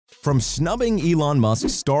From snubbing Elon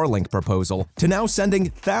Musk's Starlink proposal to now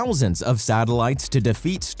sending thousands of satellites to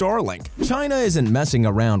defeat Starlink, China isn't messing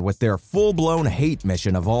around with their full-blown hate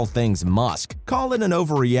mission of all things Musk. Call it an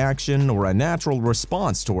overreaction or a natural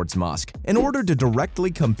response towards Musk. In order to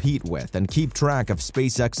directly compete with and keep track of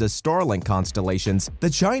SpaceX's Starlink constellations,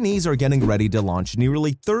 the Chinese are getting ready to launch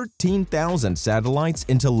nearly 13,000 satellites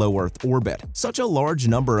into low Earth orbit. Such a large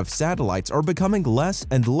number of satellites are becoming less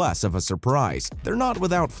and less of a surprise. They're not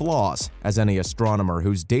without flaws, as any astronomer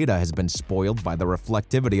whose data has been spoiled by the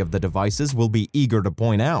reflectivity of the devices will be eager to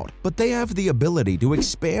point out. But they have the ability to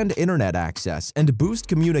expand internet access and boost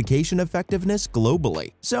communication effectiveness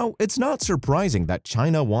globally. So it's not surprising that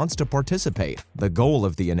China wants to participate. The goal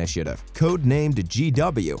of the initiative, codenamed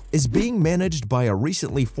GW, is being managed by a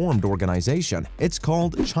recently formed organization. It's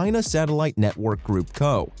called China Satellite Network Group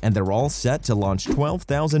Co., and they're all set to launch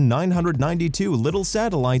 12,992 little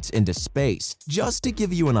satellites into space. Just to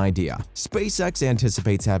give you an idea, SpaceX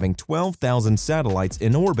anticipates having 12,000 satellites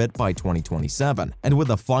in orbit by 2027, and with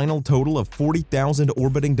a final total of 40,000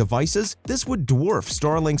 orbiting devices, this would dwarf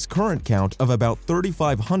Starlink's current count of about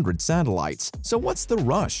 3,500 satellites. So what's the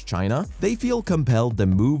rush, China? They feel compelled to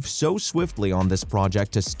move so swiftly on this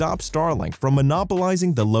project to stop Starlink from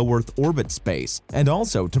monopolizing the low Earth orbit space, and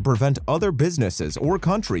also to prevent other businesses or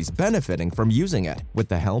countries benefiting from using it. With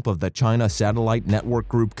the help of the China Satellite Network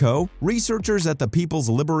Group Co., researchers at the People's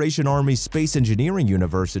Liberation Army Space Engineering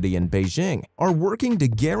University in Beijing are working to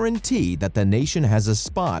guarantee that the nation has a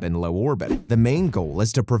spot in low orbit. The main goal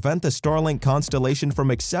is to prevent the Starlink constellation from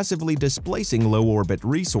excessively displacing low-orbit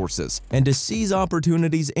resources and to seize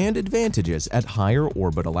opportunities and advantages at higher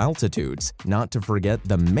orbital altitudes. Not to forget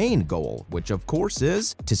the main goal, which of course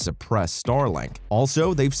is to suppress Starlink.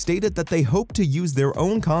 Also, they've stated that they hope to use their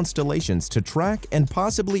own constellations to track and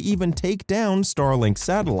possibly even take down Starlink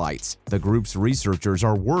satellites. The group's researchers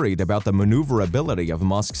are worried about the maneuverability of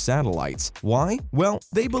Musk's satellites. Why? Well,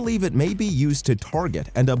 they believe it may be used to target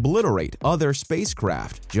and obliterate other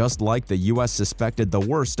spacecraft, just like the US suspected the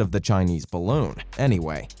worst of the Chinese balloon.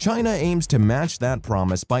 Anyway, China aims to match that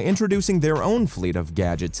promise by introducing their own fleet of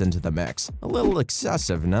gadgets into the mix. A little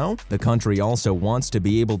excessive, no? The country also wants to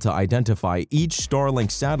be able to identify each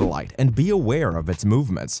Starlink satellite and be aware of its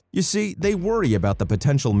movements. You see, they worry about the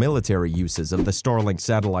potential military uses of the Starlink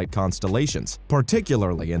satellite constellations,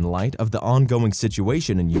 particularly in light of the ongoing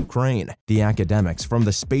situation in Ukraine. The academics from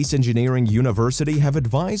the Space Engineering University have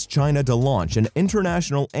advised China to launch an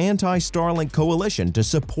international anti-Starlink coalition to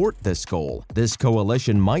support this goal. This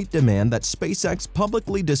coalition might demand that SpaceX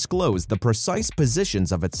publicly disclose the precise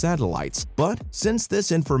positions of its satellites, but since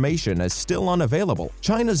this information is still unavailable,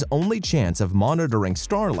 China's only chance of monitoring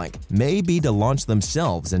Starlink may be to launch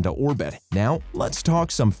themselves into orbit. Now, let's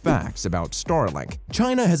talk some facts about Starlink.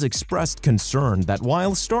 China has expressed concern that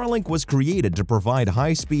while Starlink was created to provide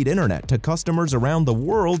high-speed internet to customers around the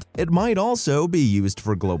world, it might also be used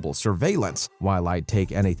for global surveillance. While I'd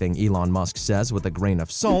take anything Elon Musk says with a grain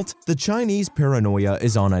of salt, the Chinese paranoia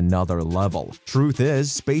is on another level. Truth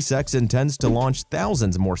is, SpaceX intends to launch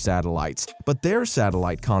thousands more satellites, but their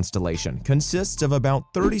satellite constellation consists of about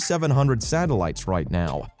 3,700 satellites right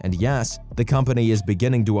now. And yes, the company is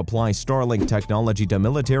beginning to apply Starlink technology to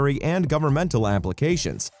military and governmental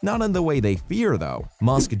applications. Not in the way they fear, though.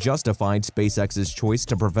 Musk justified SpaceX's choice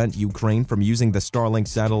to prevent Ukraine from using the Starlink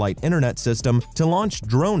satellite internet system to launch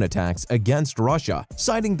drone attacks against Russia,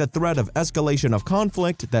 citing the threat of escalation of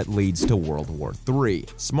conflict that leads to World War III.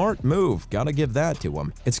 Smart move, gotta give that to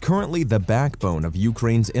him. It's currently the backbone of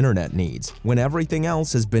Ukraine's internet needs, when everything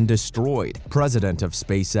else has been destroyed. President of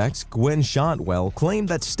SpaceX, Gwynne Shotwell, claimed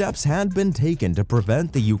that steps had been taken to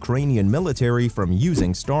prevent the Ukrainian military from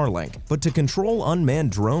using Starlink, but to control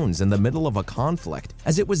unmanned drones in the middle of a conflict,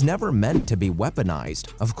 as it was never meant to be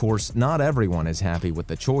weaponized. Of course, not everyone is happy with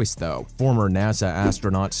the choice, though. Former NASA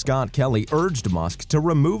astronaut Scott Kelly urged Musk to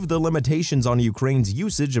remove the limitations on Ukraine's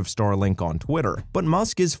usage of Starlink on Twitter, but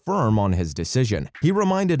Musk is firm on his decision. He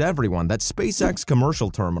reminded everyone that SpaceX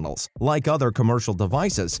commercial terminals, like other commercial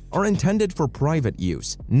devices, are intended for private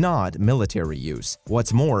use, not military use.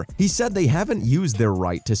 What's more, he said they haven't used their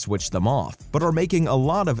right to switch them off, but are making a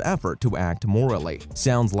lot of effort to act morally.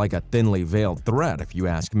 Sounds like a thinly veiled threat if you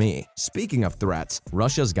ask me. Speaking of threats,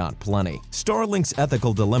 Russia's got plenty. Starlink's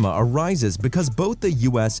ethical dilemma arises because both the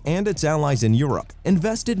US and its allies in Europe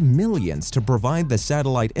invested millions to provide the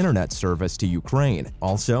satellite internet service to Ukraine.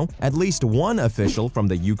 Also, at least one official from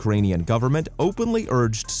the Ukrainian government openly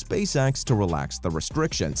urged SpaceX to relax the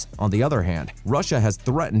restrictions. On the other hand, Russia has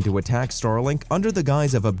threatened to attack Starlink under the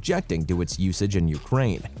guise of objecting admitting to its usage in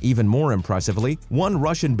Ukraine. Even more impressively, one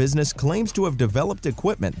Russian business claims to have developed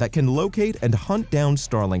equipment that can locate and hunt down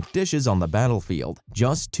Starlink dishes on the battlefield.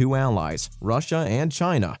 Just two allies, Russia and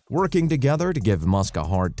China, working together to give Musk a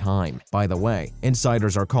hard time. By the way,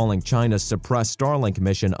 insiders are calling China's suppressed Starlink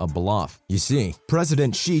mission a bluff. You see,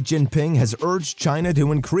 President Xi Jinping has urged China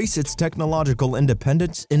to increase its technological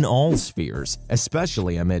independence in all spheres,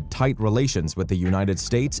 especially amid tight relations with the United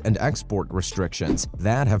States and export restrictions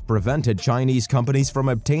that have prevented Chinese companies from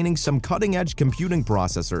obtaining some cutting-edge computing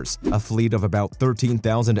processors. A fleet of about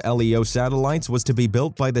 13,000 LEO satellites was to be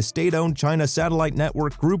built by the state-owned China Satellite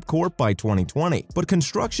Network Group Corp by 2020, but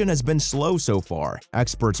construction has been slow so far.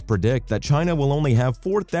 Experts predict that China will only have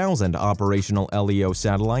 4,000 operational LEO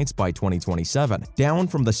satellites by 2027, down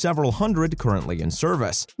from the several hundred currently in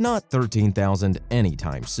service, not 13,000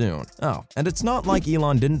 anytime soon. Oh, and it's not like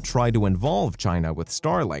Elon didn't try to involve China with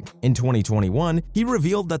Starlink. In 2021, he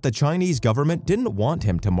revealed that the Chinese government didn't want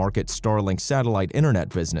him to market Starlink's satellite internet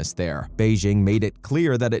business there. Beijing made it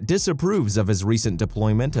clear that it disapproves of his recent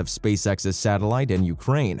deployment of SpaceX's satellite in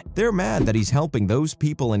Ukraine. They're mad that he's helping those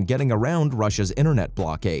people in getting around Russia's internet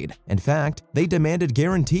blockade. In fact, they demanded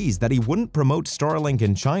guarantees that he wouldn't promote Starlink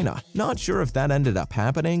in China. Not sure if that ended up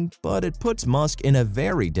happening, but it puts Musk in a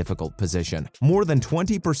very difficult position. More than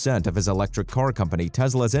 20% of his electric car company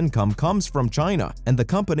Tesla's income comes from China, and the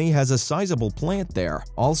company has a sizable plant there.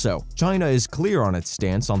 Also, China is clear on its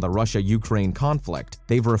stance on the Russia-Ukraine conflict.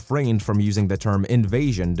 They've refrained from using the term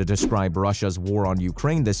invasion to describe Russia's war on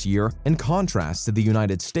Ukraine this year, in contrast to the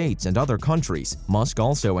United States and other countries. Musk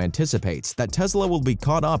also anticipates that Tesla will be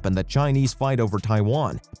caught up in the Chinese fight over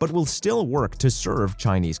Taiwan, but will still work to serve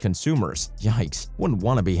Chinese consumers. Yikes, wouldn't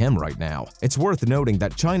want to be him right now. It's worth noting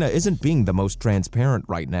that China isn't being the most transparent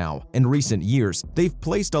right now. In recent years, they've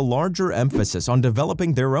placed a larger emphasis on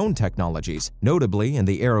developing their own technologies, notably in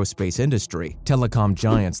the aerospace industry. Telecom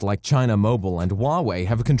giants like China Mobile and Huawei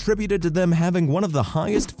have contributed to them having one of the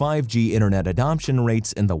highest 5G internet adoption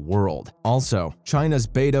rates in the world. Also, China's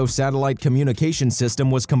Beidou satellite communication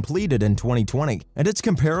system was completed in 2020, and it's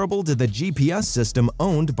comparable to the GPS system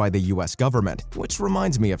owned by the US government, which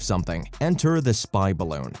reminds me of something. Enter the spy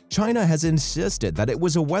balloon. China has insisted that it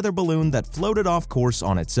was a weather balloon that floated off course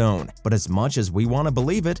on its own, but as much as we want to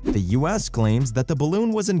believe it, the US claims that the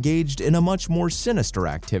balloon was engaged in a much more sinister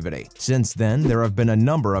activity. Since then, there have been a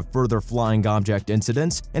number of further flying object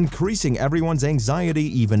incidents, increasing everyone's anxiety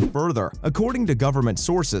even further. According to government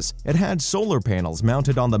sources, it had solar panels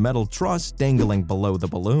mounted on the metal truss dangling below the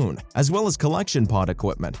balloon, as well as collection pod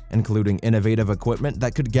equipment, including innovative equipment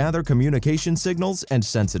that could gather communication signals and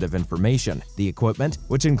sensitive information. The equipment,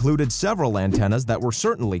 which included several antennas that were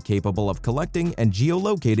certainly capable of collecting and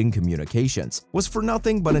geolocating communications, was for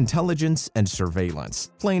nothing but intelligence and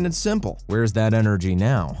surveillance. Plain and simple. Where's that energy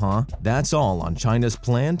now, huh? That's all on China's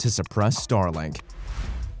plan to suppress Starlink.